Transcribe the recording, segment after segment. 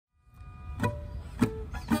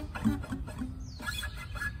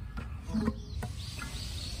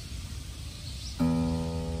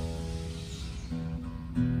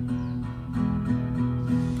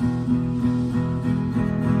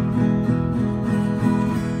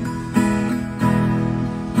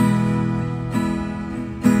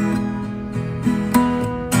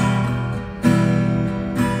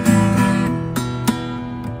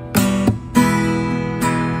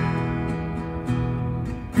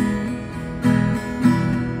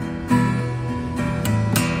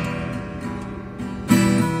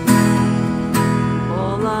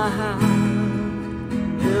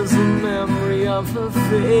of her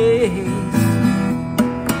face.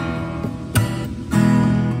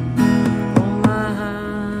 All I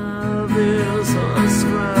have is a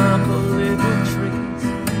scrap of little trees.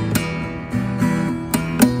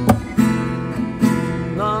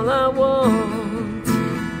 All I want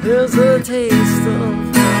is a taste of home.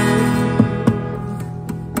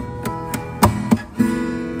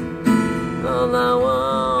 All I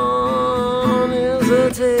want is a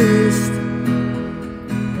taste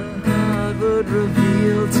that God would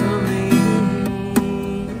reveal to me.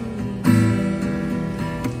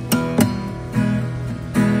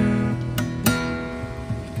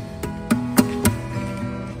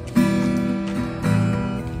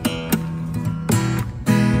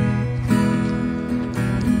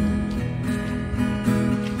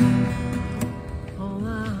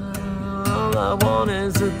 All I want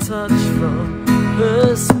is a touch from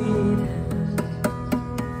her sweet hand.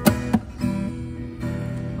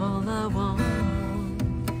 All I want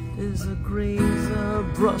is a graze, a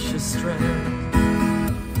brush, a strand.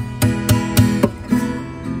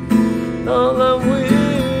 All I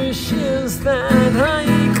wish is that I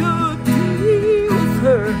could be with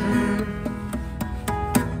her.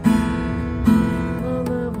 All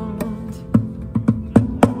I want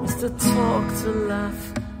is to talk, to laugh,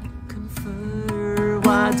 confer.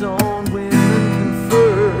 Why don't women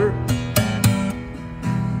confer?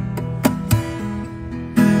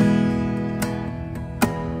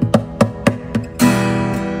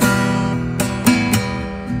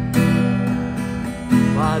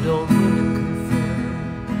 Why don't women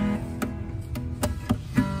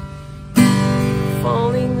confer?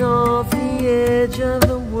 Falling off the edge of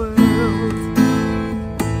the world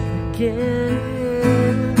again.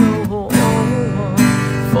 Oh,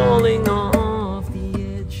 falling off the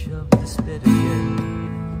edge of this bed again.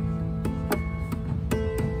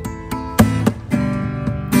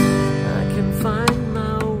 I can find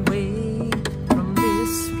my way from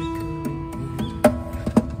this recurring pain.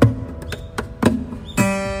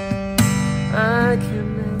 I can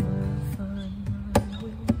never find my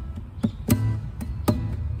way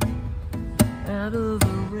out of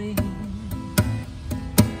the rain,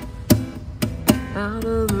 out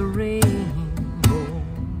of the rain,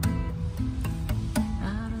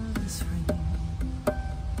 out of this rain.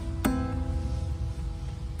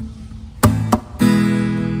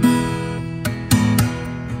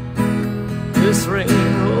 This rain,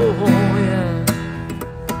 oh yeah.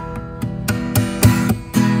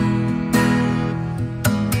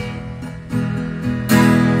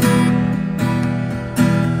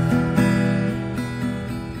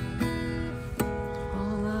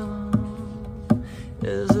 All I want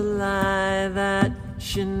is a lie that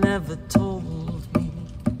she never told me.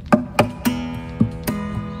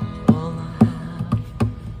 All I have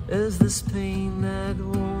is this pain that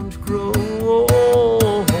won't grow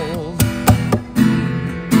old.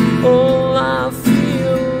 All I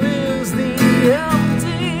feel is the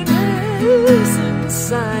emptiness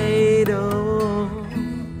inside. Oh,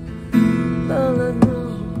 all I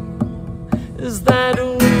know is that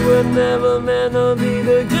we were never meant to be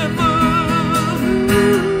together.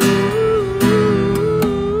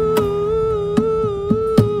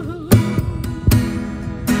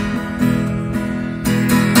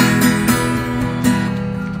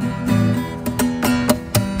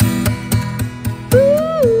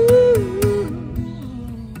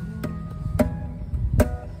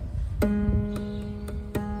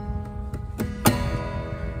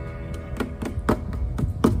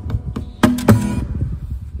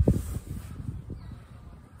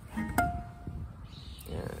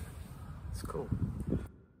 Cool.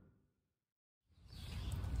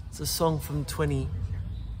 It's a song from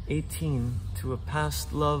 2018 to a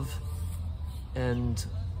past love, and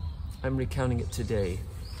I'm recounting it today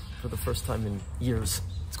for the first time in years.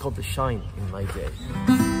 It's called The Shine in My Day.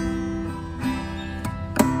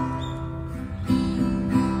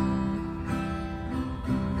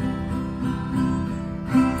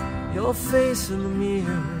 Your face in the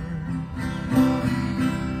mirror,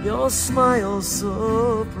 your smile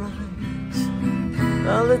so bright.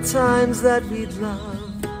 All the times that we'd love,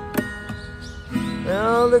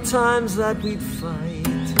 all the times that we'd fight,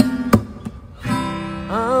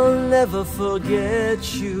 I'll never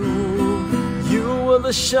forget you. You were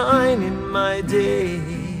the shine in my day.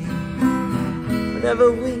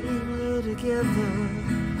 Whenever we were together,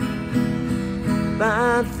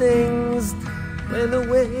 bad things went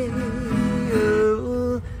away.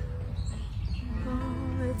 Oh,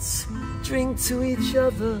 let's drink to each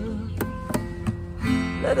other.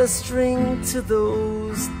 Let us drink to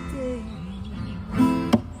those days.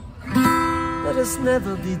 Let us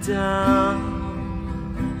never be down.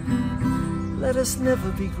 let us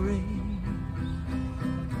never be gray.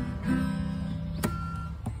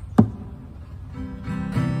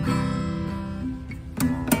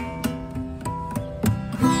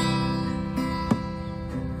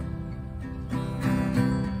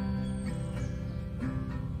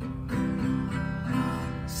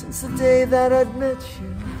 Since the day that I'd met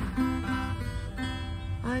you,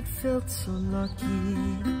 I'd felt so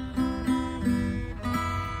lucky.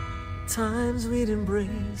 Times we'd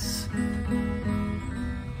embrace,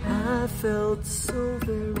 I felt so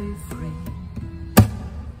very free.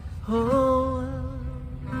 Oh,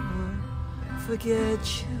 I'll never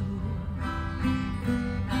forget you.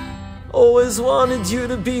 Always wanted you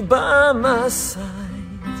to be by my side.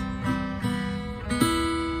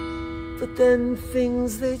 But then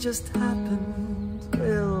things, they just happened.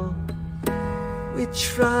 Well, we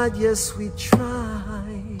tried, yes, we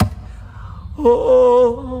tried.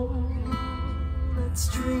 Oh, let's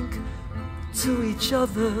drink to each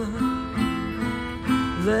other.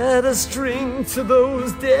 Let us drink to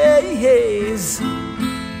those days.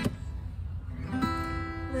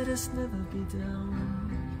 Let us never be down.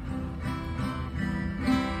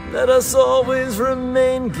 Let us always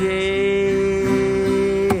remain gay.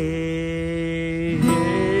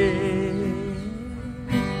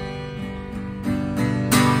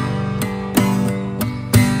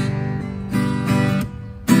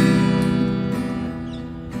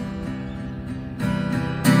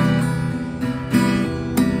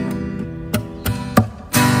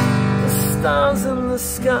 Stars in the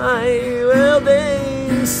sky, well,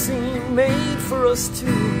 they seem made for us two.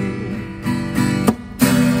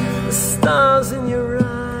 The stars in your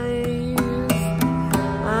eyes,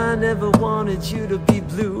 I never wanted you to be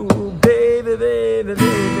blue. Baby, baby, baby,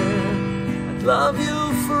 I'd love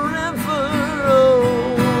you forever.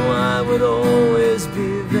 Oh, I would always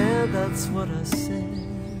be there, that's what I said.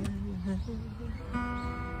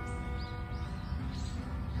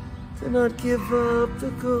 Do not give up the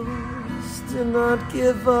ghost, do not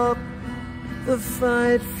give up the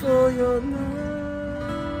fight for your love.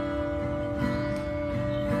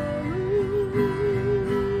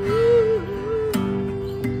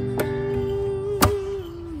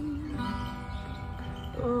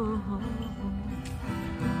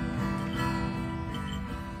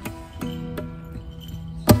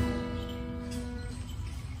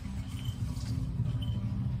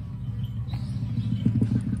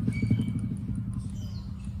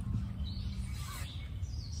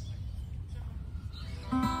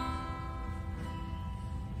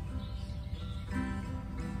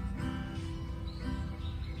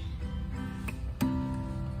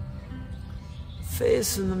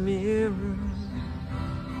 Face in the mirror,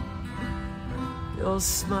 your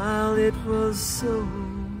smile, it was so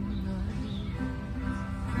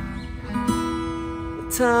nice.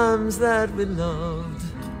 The times that we loved,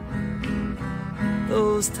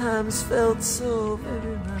 those times felt so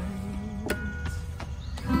very right.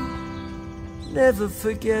 Never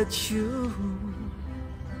forget you,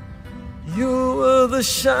 you were the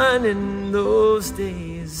shine in those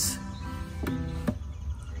days.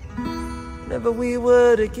 Whenever we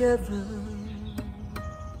were together,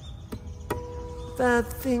 bad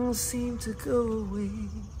things seemed to go away.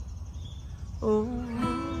 Oh,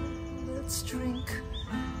 let's drink,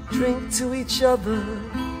 drink to each other.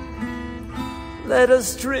 Let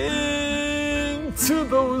us drink to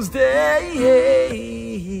those days.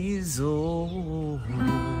 Oh,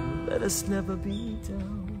 let us never be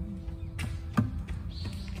down.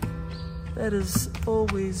 Let us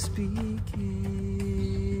always be gay.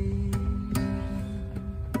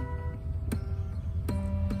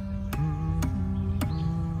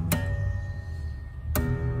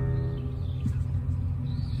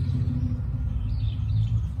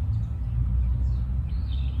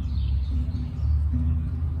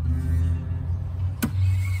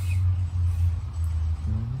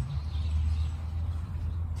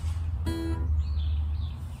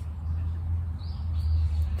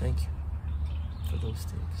 Thank you for those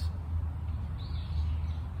days.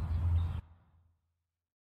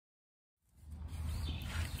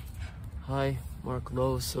 Hi, Marc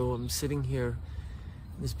Lowe. So I'm sitting here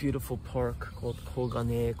in this beautiful park called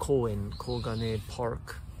Koganei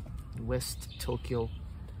Park in West Tokyo.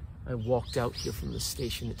 I walked out here from the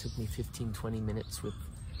station. It took me 15-20 minutes with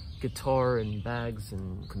guitar and bags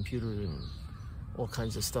and computer and all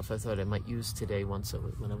kinds of stuff I thought I might use today when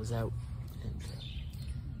I was out. And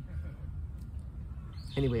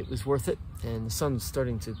anyway, it was worth it, and the sun's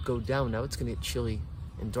starting to go down now. It's gonna get chilly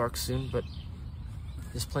and dark soon, but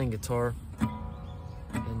just playing guitar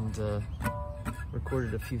and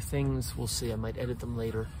recorded a few things. We'll see, I might edit them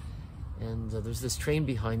later. And there's this train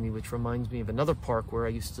behind me which reminds me of another park where I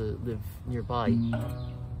used to live nearby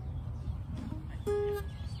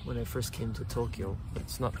when I first came to Tokyo. But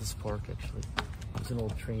it's not this park, actually. There's an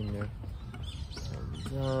old train there.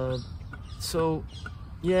 And, so,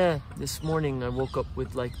 yeah, this morning I woke up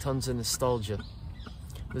with like tons of nostalgia,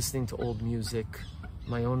 listening to old music,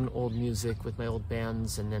 my own old music with my old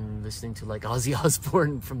bands, and then listening to like Ozzy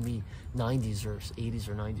Osbourne from the 90s or 80s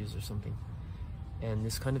or 90s or something, and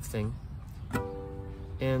this kind of thing.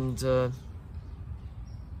 And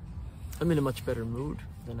I'm in a much better mood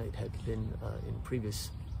than I had been in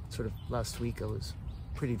previous, sort of last week I was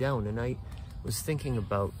pretty down, and I was thinking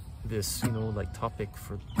about this, you know, like topic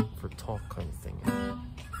for talk kind of thing.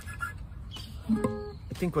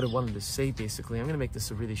 I think what I wanted to say, basically, I'm going to make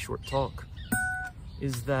this a really short talk,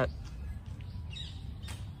 is that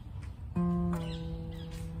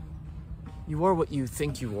you are what you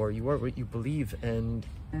think you are what you believe, and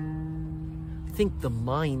I think the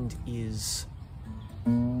mind is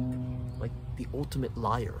like the ultimate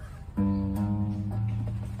liar,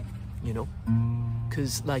 you know?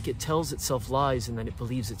 Because like it tells itself lies and then it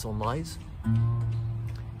believes its own lies,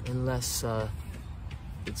 unless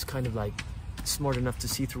it's kind of like smart enough to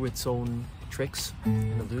see through its own tricks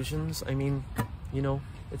and illusions. I mean, you know,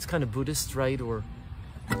 it's kind of Buddhist, right? Or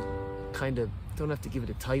kind of, don't have to give it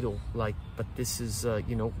a title, like, but this is,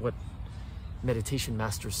 you know, what meditation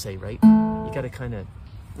masters say, right? You gotta kind of,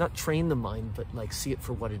 not train the mind, but like see it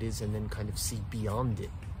for what it is and then kind of see beyond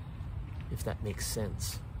it, if that makes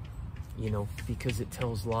sense. You know, because it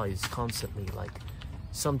tells lies constantly. Like,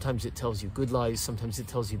 sometimes it tells you good lies, sometimes it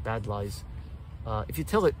tells you bad lies. If you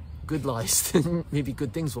tell it good lies, then maybe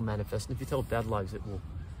good things will manifest. And if you tell it bad lies, it will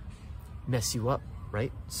mess you up,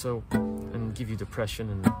 right? So, and give you depression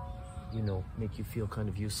and, you know, make you feel kind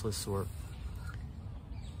of useless or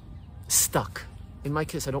stuck. In my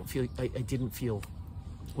case, I wasn't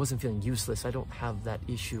feeling useless. I don't have that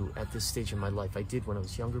issue at this stage in my life. I did when I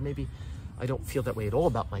was younger, maybe. I don't feel that way at all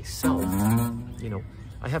about myself. You know,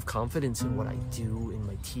 I have confidence in what I do, in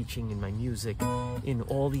my teaching, in my music, in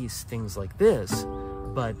all these things like this.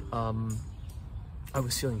 But I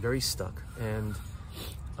was feeling very stuck. And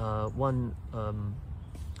I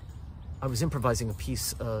was improvising a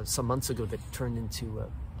piece some months ago that turned into a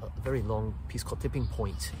very long piece called Tipping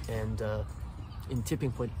Point. And in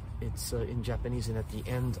Tipping Point, it's in Japanese, and at the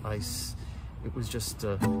end, it was just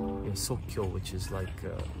you know, sokyo, which is like,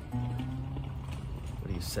 what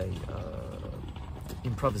do you say,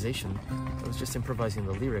 improvisation. I was just improvising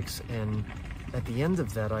the lyrics, and at the end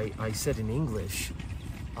of that, I said in English,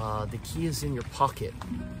 the key is in your pocket,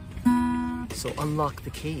 so unlock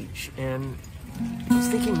the cage. And I was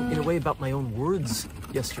thinking in a way about my own words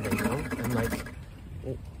yesterday, you know, and like,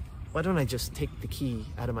 well, why don't I just take the key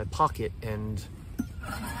out of my pocket and,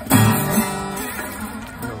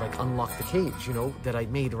 you know, like unlock the cage, you know, that I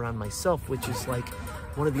made around myself, which is like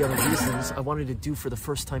one of the other reasons I wanted to do for the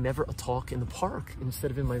first time ever a talk in the park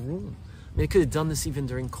instead of in my room. I mean, I could have done this even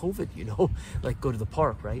during COVID, you know, like go to the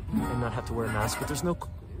park, right, and not have to wear a mask, but there's no,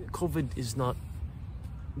 COVID is not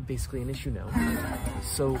basically an issue now.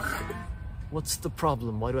 So what's the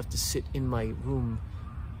problem? Why do I have to sit in my room,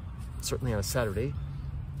 certainly on a Saturday,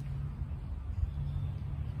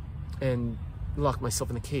 and lock myself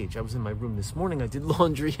in a cage? I was in my room this morning, I did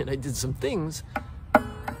laundry and I did some things,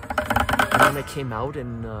 and then I came out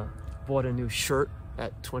and bought a new shirt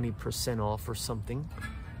at 20% off or something.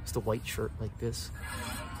 It's the white shirt like this,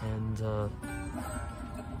 and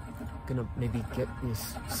gonna maybe get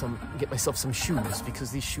myself some shoes, because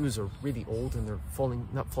these shoes are really old and they're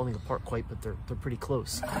not falling apart quite, but they're pretty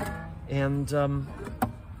close. And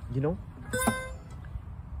you know,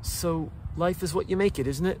 so life is what you make it,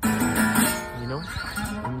 isn't it? You know?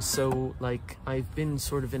 And so, like, I've been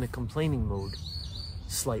sort of in a complaining mode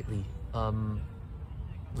slightly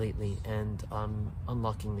lately, and I'm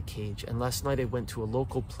unlocking the cage. And last night I went to a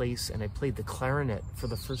local place and I played the clarinet for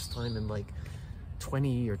the first time in like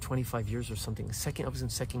 20 or 25 years or something. I was in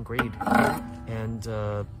second grade, and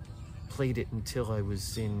played it until I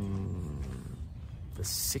was in the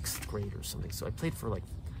 6th grade or something. So I played for like,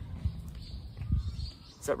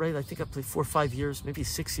 is that right? I think I played 4 or 5 years, maybe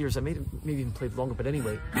 6 years. I maybe even played longer, but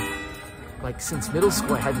anyway, like since middle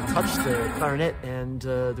school I hadn't touched the clarinet, and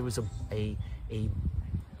there was a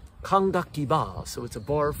kangaki bar, so it's a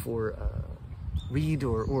bar for reed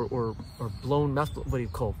or blown, not, what do you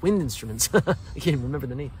call, wind instruments. I can't even remember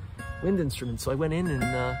the name. Wind instruments. So I went in and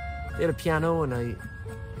they had a piano and a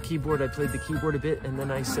keyboard. I played the keyboard a bit, and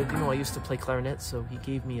then I said, you know, I used to play clarinet, so he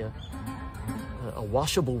gave me a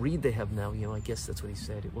washable reed they have now, you know, I guess that's what he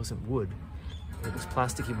said. It wasn't wood. It was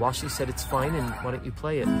plastic. He washed it. He said, it's fine, and why don't you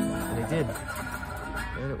play it? And I did.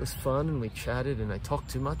 And it was fun, and we chatted, and I talked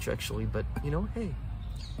too much, actually, but, you know, hey.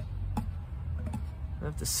 I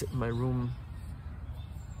have to sit in my room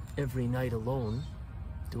every night alone.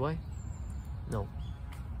 Do I? No,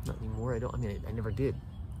 not anymore. I mean, I never did.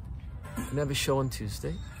 I have a show on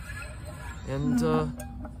Tuesday, and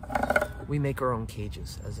we make our own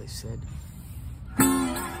cages, as I said.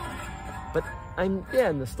 But I'm,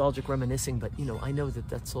 nostalgic, reminiscing, but, you know, I know that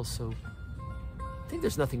that's also, I think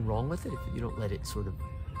there's nothing wrong with it if you don't let it sort of,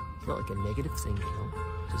 it's not like a negative thing, you know,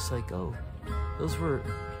 just like, oh, those were,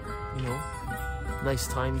 you know, nice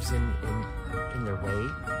times in their way,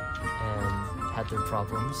 and had their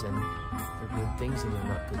problems, and they're good things and they're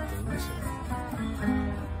not good things,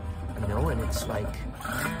 and, you know, and it's like,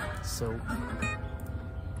 so,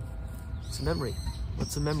 it's a memory.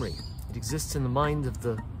 What's a memory? It exists in the mind of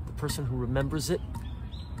the person who remembers it,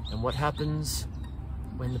 and what happens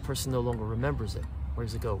when the person no longer remembers it? Where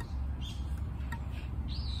does it go?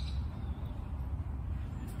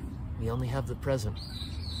 We only have the present.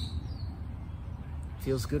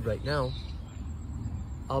 Feels good right now.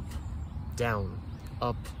 Up, down,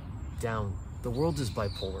 up, down. The world is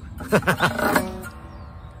bipolar.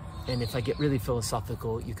 And if I get really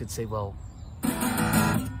philosophical, you could say, well,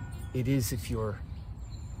 it is if you're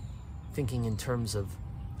thinking in terms of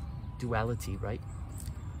duality, right?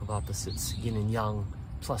 Of opposites, yin and yang,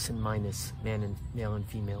 plus and minus, male and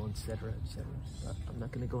female, etc., etc. I'm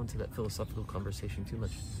not going to go into that philosophical conversation too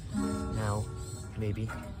much now, maybe.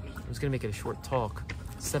 I was going to make it a short talk.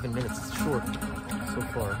 7 minutes, it's short so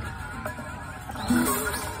far.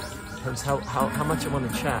 Depends how much I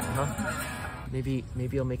want to chat, huh? Maybe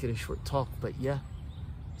I'll make it a short talk, but yeah.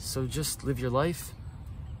 So just live your life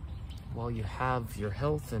while you have your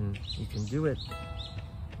health, and you can do it.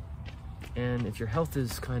 And if your health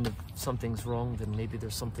is kind of, something's wrong, then maybe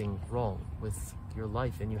there's something wrong with your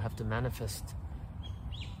life, and you have to manifest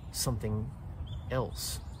something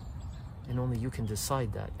else. And only you can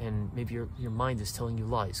decide that. And maybe your mind is telling you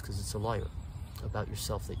lies, because it's a liar about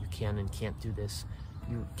yourself, that you can and can't do this.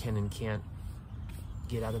 You can and can't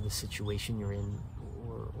get out of the situation you're in,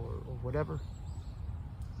 or whatever.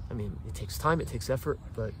 I mean, it takes time, it takes effort,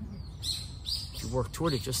 but if you work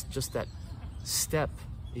toward it, just that step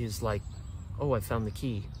is like, oh, I found the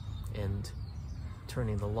key, and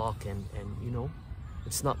turning the lock, and you know,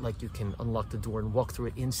 it's not like you can unlock the door and walk through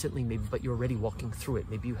it instantly, maybe, but you're already walking through it.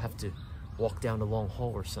 Maybe you have to walk down a long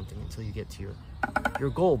hall or something until you get to your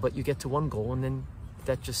goal, but you get to one goal, and then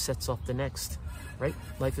that just sets off the next, right?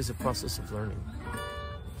 Life is a process of learning.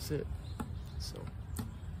 That's it. So,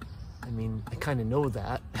 I mean, I kind of know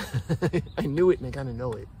that. I knew it, and I kind of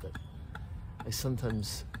know it, but I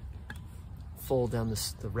sometimes fall down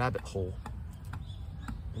the rabbit hole,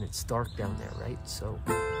 and it's dark down there, right? So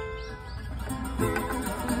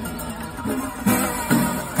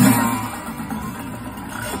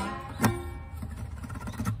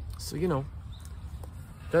you know,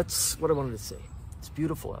 that's what I wanted to say. It's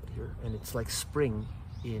beautiful out here, and it's like spring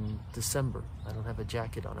in December. I don't have a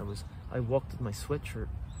jacket on. I walked with my sweatshirt,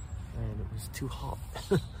 and it was too hot.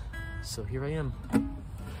 So here I am.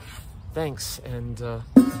 Thanks, and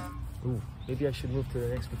ooh, maybe I should move to the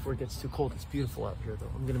next before it gets too cold. It's beautiful out here, though.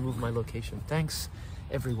 I'm gonna move my location. Thanks,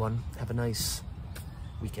 everyone. Have a nice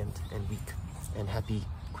weekend and week, and happy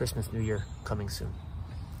Christmas, New Year coming soon.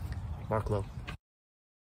 Marc Lowe.